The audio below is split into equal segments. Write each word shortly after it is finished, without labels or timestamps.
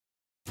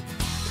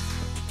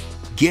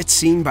Get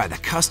seen by the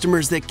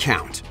customers that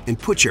count and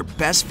put your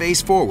best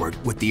face forward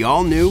with the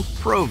all-new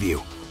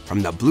ProView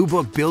from the Blue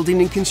Book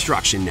Building and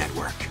Construction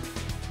Network.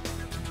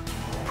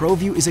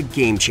 ProView is a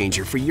game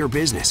changer for your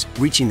business,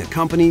 reaching the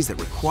companies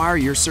that require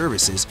your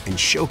services and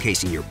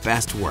showcasing your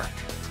best work.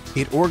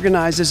 It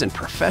organizes and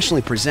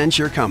professionally presents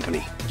your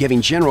company, giving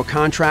general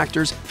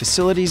contractors,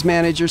 facilities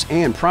managers,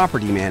 and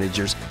property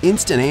managers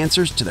instant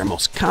answers to their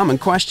most common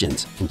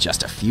questions in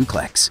just a few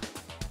clicks.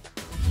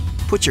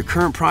 Put your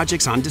current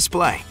projects on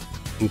display,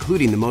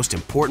 including the most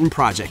important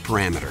project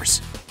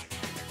parameters.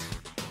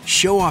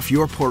 Show off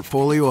your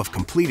portfolio of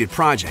completed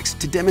projects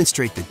to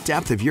demonstrate the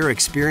depth of your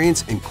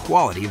experience and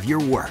quality of your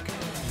work.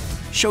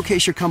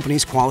 Showcase your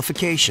company's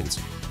qualifications,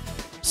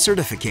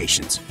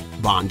 certifications,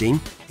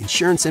 bonding,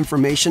 insurance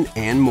information,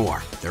 and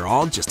more. They're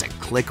all just a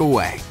click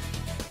away.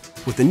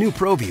 With the new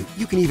ProView,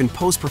 you can even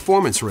post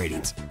performance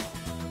ratings,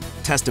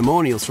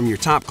 testimonials from your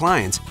top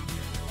clients,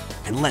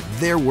 and let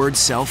their words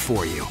sell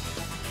for you.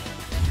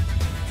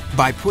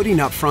 By putting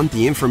up front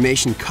the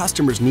information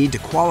customers need to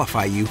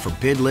qualify you for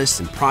bid lists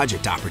and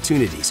project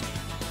opportunities,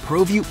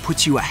 ProView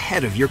puts you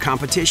ahead of your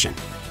competition.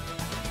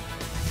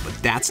 But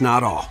that's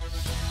not all.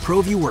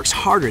 ProView works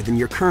harder than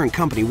your current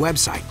company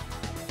website.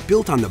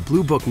 Built on the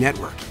Blue Book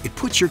Network, it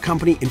puts your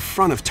company in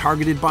front of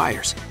targeted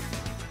buyers.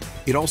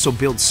 It also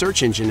builds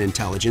search engine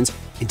intelligence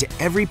into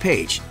every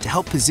page to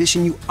help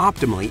position you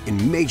optimally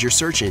in major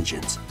search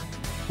engines.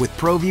 With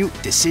ProView,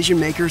 decision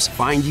makers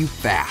find you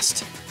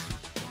fast.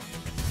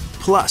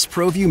 Plus,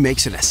 ProView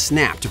makes it a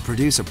snap to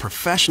produce a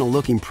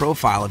professional-looking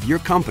profile of your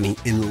company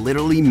in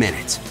literally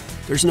minutes.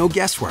 There's no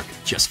guesswork,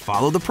 just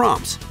follow the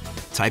prompts.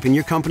 Type in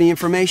your company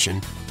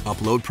information,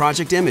 upload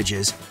project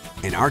images,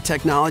 and our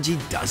technology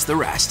does the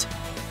rest.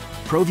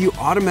 ProView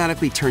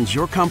automatically turns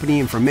your company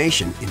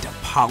information into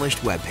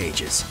polished web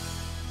pages.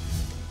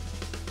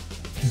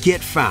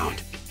 Get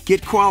found,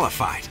 get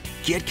qualified,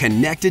 get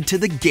connected to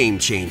the game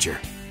changer.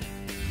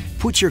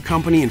 Put your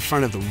company in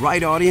front of the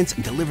right audience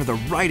and deliver the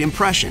right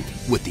impression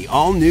with the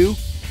all-new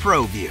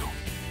ProView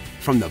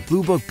from the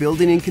Blue Book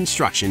Building and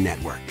Construction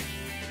Network.